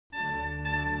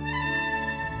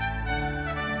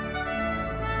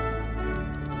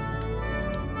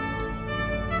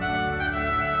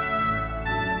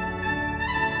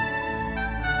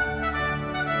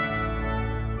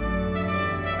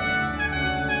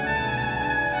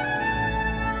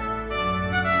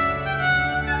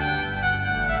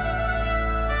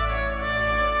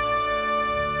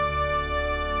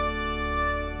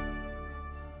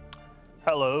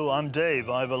Hello, I'm Dave.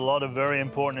 I have a lot of very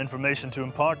important information to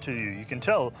impart to you. You can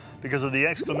tell because of the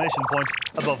exclamation point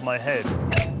above my head.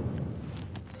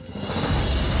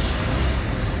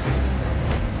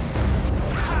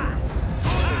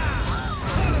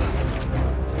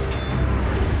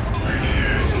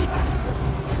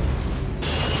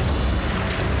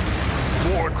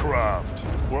 Warcraft,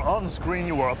 where on screen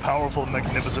you are a powerful,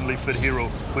 magnificently fit hero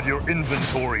with your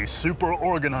inventory super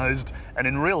organized, and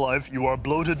in real life you are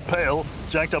bloated, pale,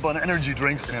 jacked up on energy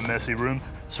drinks in a messy room,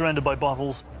 surrounded by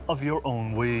bottles of your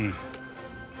own wee.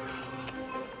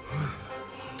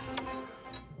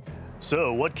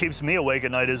 So what keeps me awake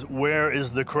at night is, where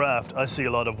is the craft? I see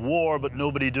a lot of war, but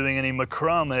nobody doing any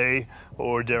macrame,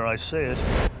 or dare I say it,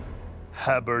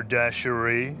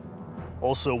 haberdashery.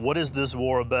 Also, what is this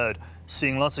war about?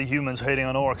 Seeing lots of humans hating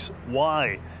on orcs.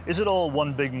 Why? Is it all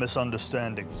one big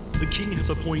misunderstanding? The king has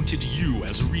appointed you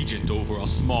as regent over a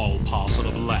small parcel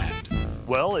of land.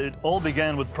 Well, it all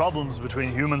began with problems between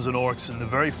humans and orcs in the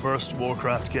very first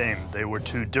Warcraft game. They were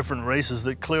two different races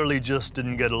that clearly just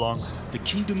didn't get along. The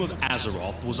kingdom of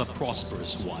Azeroth was a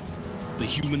prosperous one. The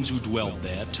humans who dwelt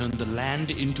there turned the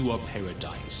land into a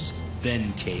paradise.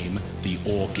 Then came the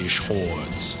orcish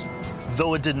hordes.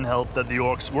 Though it didn't help that the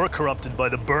orcs were corrupted by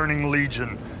the Burning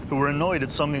Legion, who were annoyed at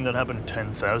something that happened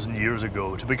 10,000 years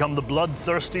ago, to become the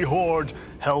bloodthirsty horde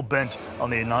hell-bent on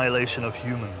the annihilation of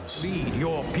humans. Lead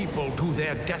your people to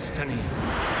their destinies.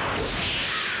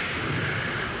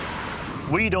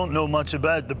 We don't know much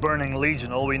about the Burning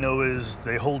Legion. All we know is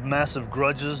they hold massive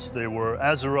grudges, they were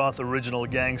Azeroth original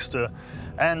gangsta,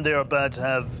 and they are bad to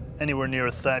have anywhere near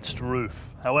a thatched roof.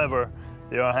 However,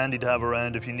 they are handy to have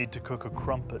around if you need to cook a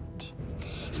crumpet.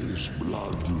 His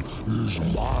blood is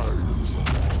mine,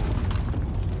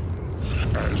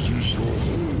 as is your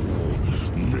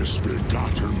whole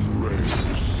misbegotten race.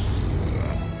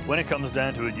 When it comes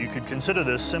down to it, you could consider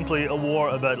this simply a war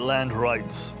about land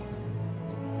rights.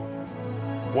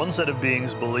 One set of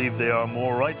beings believe they are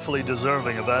more rightfully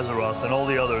deserving of Azeroth than all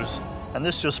the others, and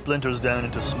this just splinters down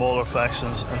into smaller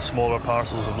factions and smaller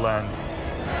parcels of land.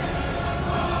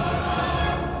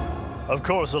 Of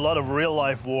course, a lot of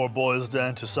real-life war boils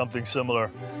down to something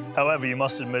similar. However, you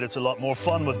must admit it's a lot more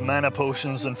fun with mana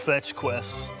potions and fetch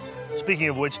quests. Speaking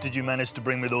of which, did you manage to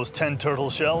bring me those 10 turtle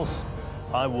shells?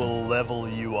 I will level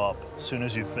you up as soon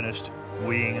as you've finished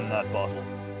weeing in that bottle.